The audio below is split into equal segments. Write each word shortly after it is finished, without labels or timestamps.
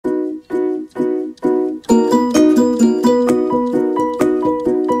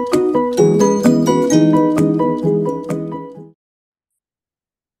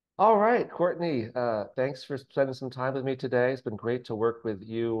right, Courtney, thanks for spending some time with me today. It's been great to work with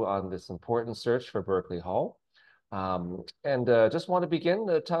you on this important search for Berkeley Hall. And just want to begin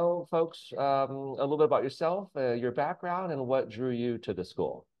to tell folks a little bit about yourself, your background, and what drew you to the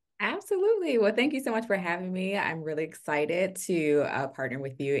school. Absolutely. Well, thank you so much for having me. I'm really excited to partner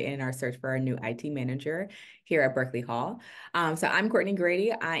with you in our search for our new IT manager here at Berkeley Hall. So I'm Courtney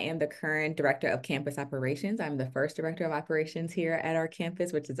Grady. I am the current director of campus operations. I'm the first director of operations here at our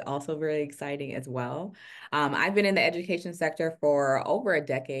campus, which is also very exciting as well. I've been in the education sector for over a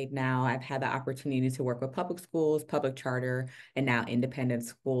decade now. I've had the opportunity to work with public schools, public charter, and now independent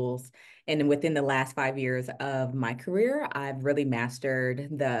schools. And within the last 5 years of my career, I've really mastered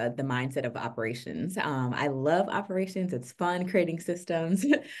the mindset of operations. I love operations. It's fun creating systems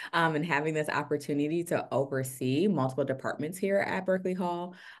and having this opportunity to oversee multiple departments here at Berkeley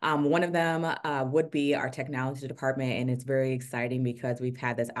Hall. One of them would be our technology department, and it's very exciting because we've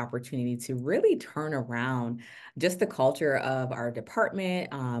had this opportunity to really turn around just the culture of our department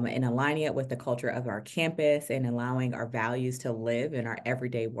and aligning it with the culture of our campus and allowing our values to live in our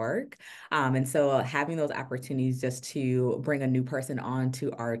everyday work. And so having those opportunities just to bring a new person onto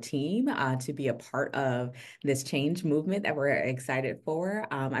our team to be a part of this change movement that we're excited for,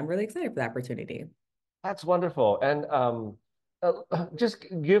 I'm really excited for the opportunity. That's wonderful. And just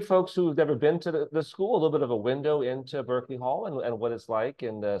give folks who've never been to the school a little bit of a window into Berkeley Hall and what it's like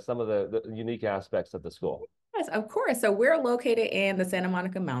and some of the unique aspects of the school. Yes, of course. So we're located in the Santa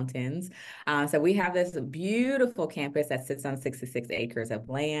Monica Mountains. So we have this beautiful campus that sits on 66 acres of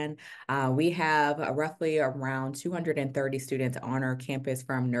land. We have roughly around 230 students on our campus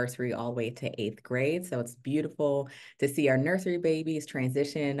from nursery all the way to eighth grade. So it's beautiful to see our nursery babies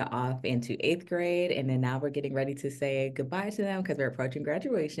transition off into eighth grade. And then now we're getting ready to say goodbye to them because we're approaching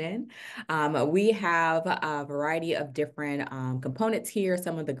graduation. We have a variety of different components here.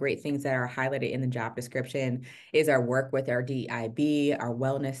 Some of the great things that are highlighted in the job description is our work with our DIB, our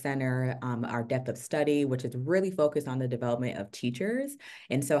wellness center, our depth of study, which is really focused on the development of teachers.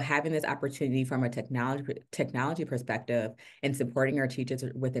 And so having this opportunity from a technology perspective and supporting our teachers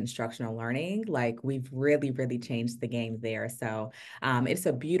with instructional learning, like we've really changed the game there. So it's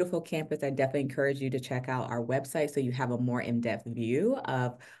a beautiful campus. I definitely encourage you to check out our website so you have a more in-depth view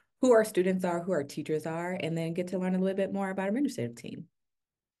of who our students are, who our teachers are, and then get to learn a little bit more about our administrative team.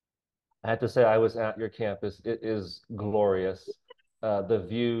 I have to say, I was at your campus. It is glorious. The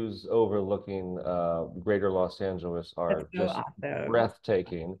views overlooking greater Los Angeles That's are so just awesome.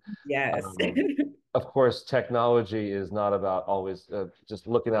 breathtaking. Yes. Um, of course, technology is not about always just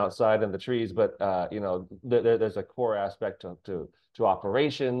looking outside in the trees, but there's a core aspect to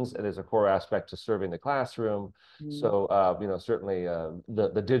operations, and there's a core aspect to serving the classroom. Mm. So, certainly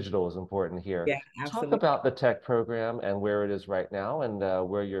the digital is important here. Yeah, Talk absolutely. about the tech program and where it is right now, and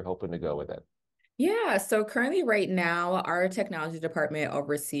where you're hoping to go with it. Yeah, so currently, right now, our technology department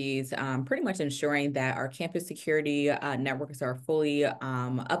oversees pretty much ensuring that our campus security networks are fully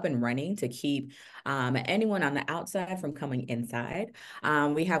up and running to keep anyone on the outside from coming inside.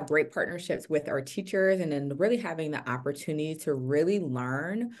 We have great partnerships with our teachers and then really having the opportunity to really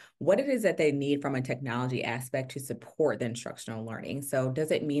learn what it is that they need from a technology aspect to support the instructional learning. So, does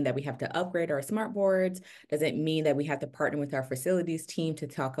it mean that we have to upgrade our smart boards? Does it mean that we have to partner with our facilities team to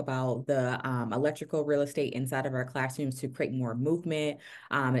talk about the electrical real estate inside of our classrooms to create more movement?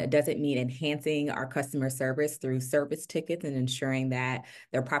 It doesn't mean enhancing our customer service through service tickets and ensuring that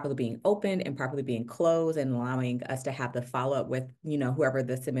they're properly being opened and properly being closed and allowing us to have the follow-up with, whoever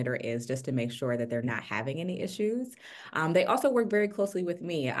the submitter is just to make sure that they're not having any issues. They also work very closely with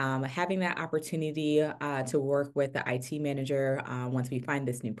me, having that opportunity to work with the IT manager once we find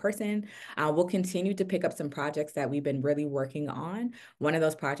this new person. We'll continue to pick up some projects that we've been really working on. One of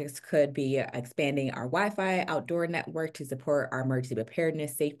those projects could be expanding our Wi-Fi outdoor network to support our emergency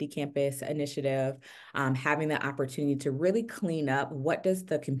preparedness safety campus initiative, having the opportunity to really clean up what does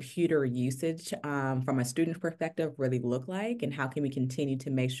the computer usage from a student perspective really look like, and how can we continue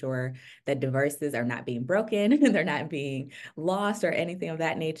to make sure that devices are not being broken, they're not being lost or anything of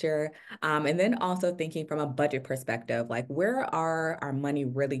that nature. And then also thinking from a budget perspective, like where are our money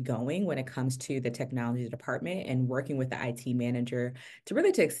really going when it comes to the technology department, and working with the IT manager to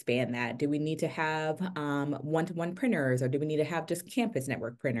expand that. Do we need to have one-to-one printers, or do we need to have just campus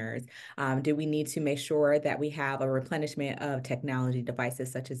network printers? Do we need to make sure that we have a replenishment of technology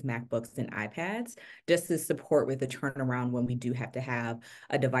devices such as MacBooks and iPads, just to support with the turnaround when we do have to have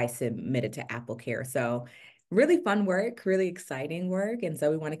a device submitted to Apple Care? So really fun work, really exciting work. And so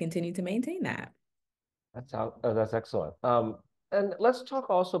we want to continue to maintain that. That's excellent. And let's talk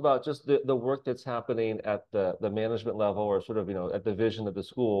also about just the work that's happening at the management level or sort of, at the vision of the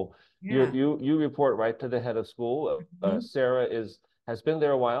school. Yeah. You report right to the head of school. Mhm. Sarah has been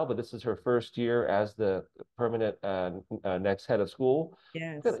there a while, but this is her first year as the permanent next head of school.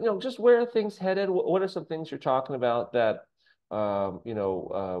 Yes. Just where are things headed? What are some things you're talking about that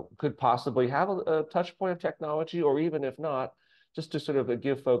could possibly have a touch point of technology, or even if not, just to sort of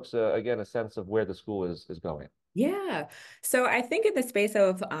give folks again a sense of where the school is going. Yeah. So I think in the space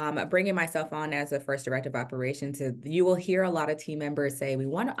of bringing myself on as a first director of operations, you will hear a lot of team members say, we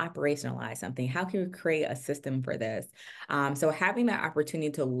want to operationalize something. How can we create a system for this? So having that opportunity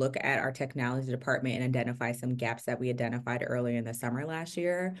to look at our technology department and identify some gaps that we identified earlier in the summer last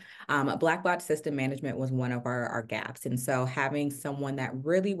year, Blackboard system management was one of our gaps. And so having someone that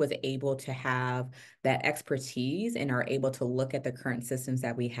really was able to have that expertise and are able to look at the current systems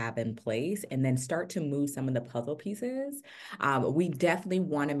that we have in place and then start to move some of the puzzle pieces. We definitely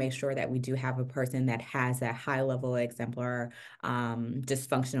want to make sure that we do have a person that has that high level exemplar, just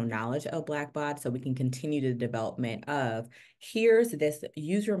functional knowledge of Blackbot so we can continue the development of here's this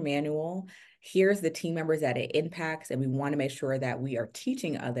user manual. Here's the team members that it impacts, and we want to make sure that we are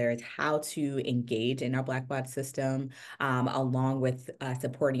teaching others how to engage in our Blackbot system, along with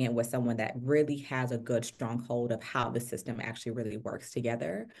supporting it with someone that really has a good, strong hold of how the system actually really works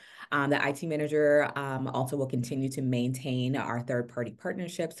together. The IT manager also will continue to maintain our third-party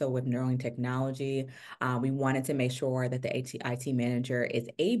partnerships. So with Knowing Technology, we wanted to make sure that the IT manager is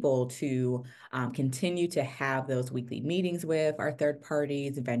able to continue to have those weekly meetings with our third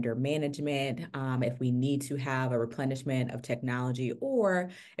parties, vendor management, if we need to have a replenishment of technology or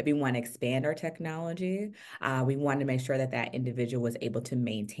if we want to expand our technology. We wanted to make sure that that individual was able to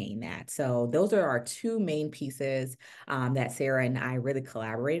maintain that. So those are our two main pieces that Sarah and I really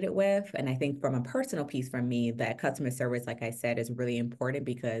collaborated with. And I think from a personal piece from me, that customer service, like I said, is really important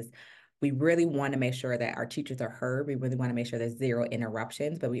because we really want to make sure that our teachers are heard. We really want to make sure there's zero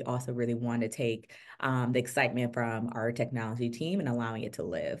interruptions, but we also really want to take the excitement from our technology team and allowing it to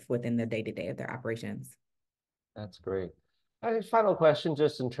live within the day-to-day of their operations. That's great. Final question,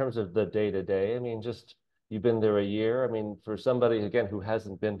 just in terms of the day to day. I mean, just you've been there a year. I mean, for somebody again who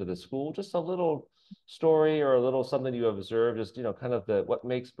hasn't been to the school, just a little story or a little something you observed, just kind of the what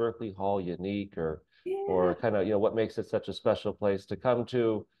makes Berkeley Hall unique, Yeah. or kind of what makes it such a special place to come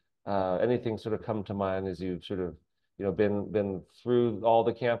to. Anything sort of come to mind as you've sort of been through all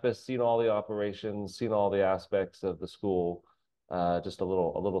the campus, seen all the operations, seen all the aspects of the school. Just a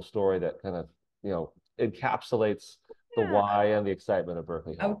little story that kind of encapsulates the Yeah. why and the excitement of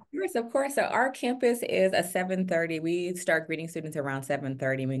Berkeley Of Hall. course, of course. So our campus is a 7:30. We start greeting students around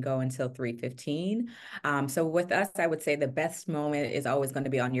 7:30 and we go until 3:15. So with us, I would say the best moment is always going to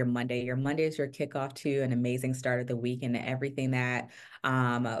be on your Monday. Your Monday is your kickoff to an amazing start of the week, and everything that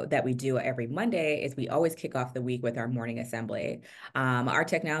we do every Monday is we always kick off the week with our morning assembly. Our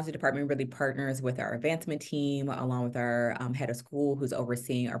technology department really partners with our advancement team along with our head of school who's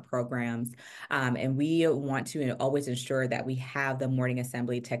overseeing our programs. And we want to always ensure that we have the morning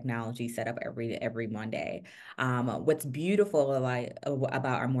assembly technology set up every Monday. What's beautiful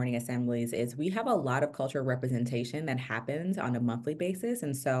about our morning assemblies is we have a lot of cultural representation that happens on a monthly basis.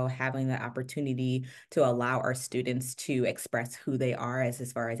 And so having the opportunity to allow our students to express who they are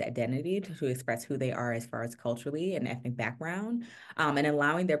as far as identity, to express who they are as far as culturally and ethnic background, and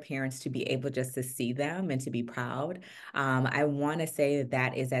allowing their parents to be able just to see them and to be proud. I want to say that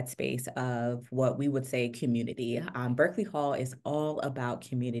that is that space of what we would say community. Berkeley Hall is all about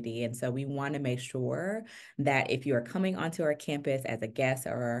community. And so we want to make sure that if you are coming onto our campus as a guest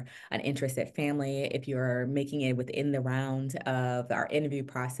or an interested family, if you're making it within the round of our interview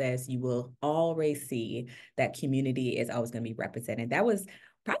process, you will always see that community is always going to be represented. That was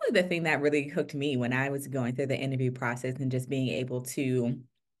probably the thing that really hooked me when I was going through the interview process and just being able to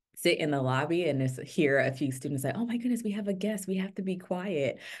sit in the lobby and just hear a few students say, "Oh my goodness, we have a guest. We have to be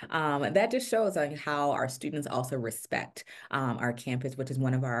quiet." That just shows like how our students also respect our campus, which is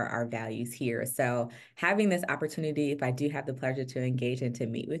one of our values here. So having this opportunity, if I do have the pleasure to engage and to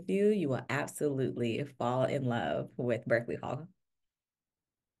meet with you, you will absolutely fall in love with Berkeley Hall.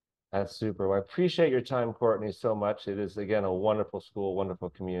 That's super. Well, I appreciate your time, Courtney, so much. It is, again, a wonderful school, wonderful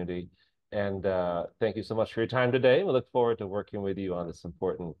community. And thank you so much for your time today. We look forward to working with you on this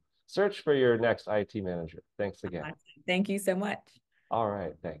important search for your next IT manager. Thanks again. Thank you so much. All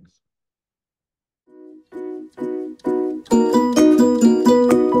right. Thanks.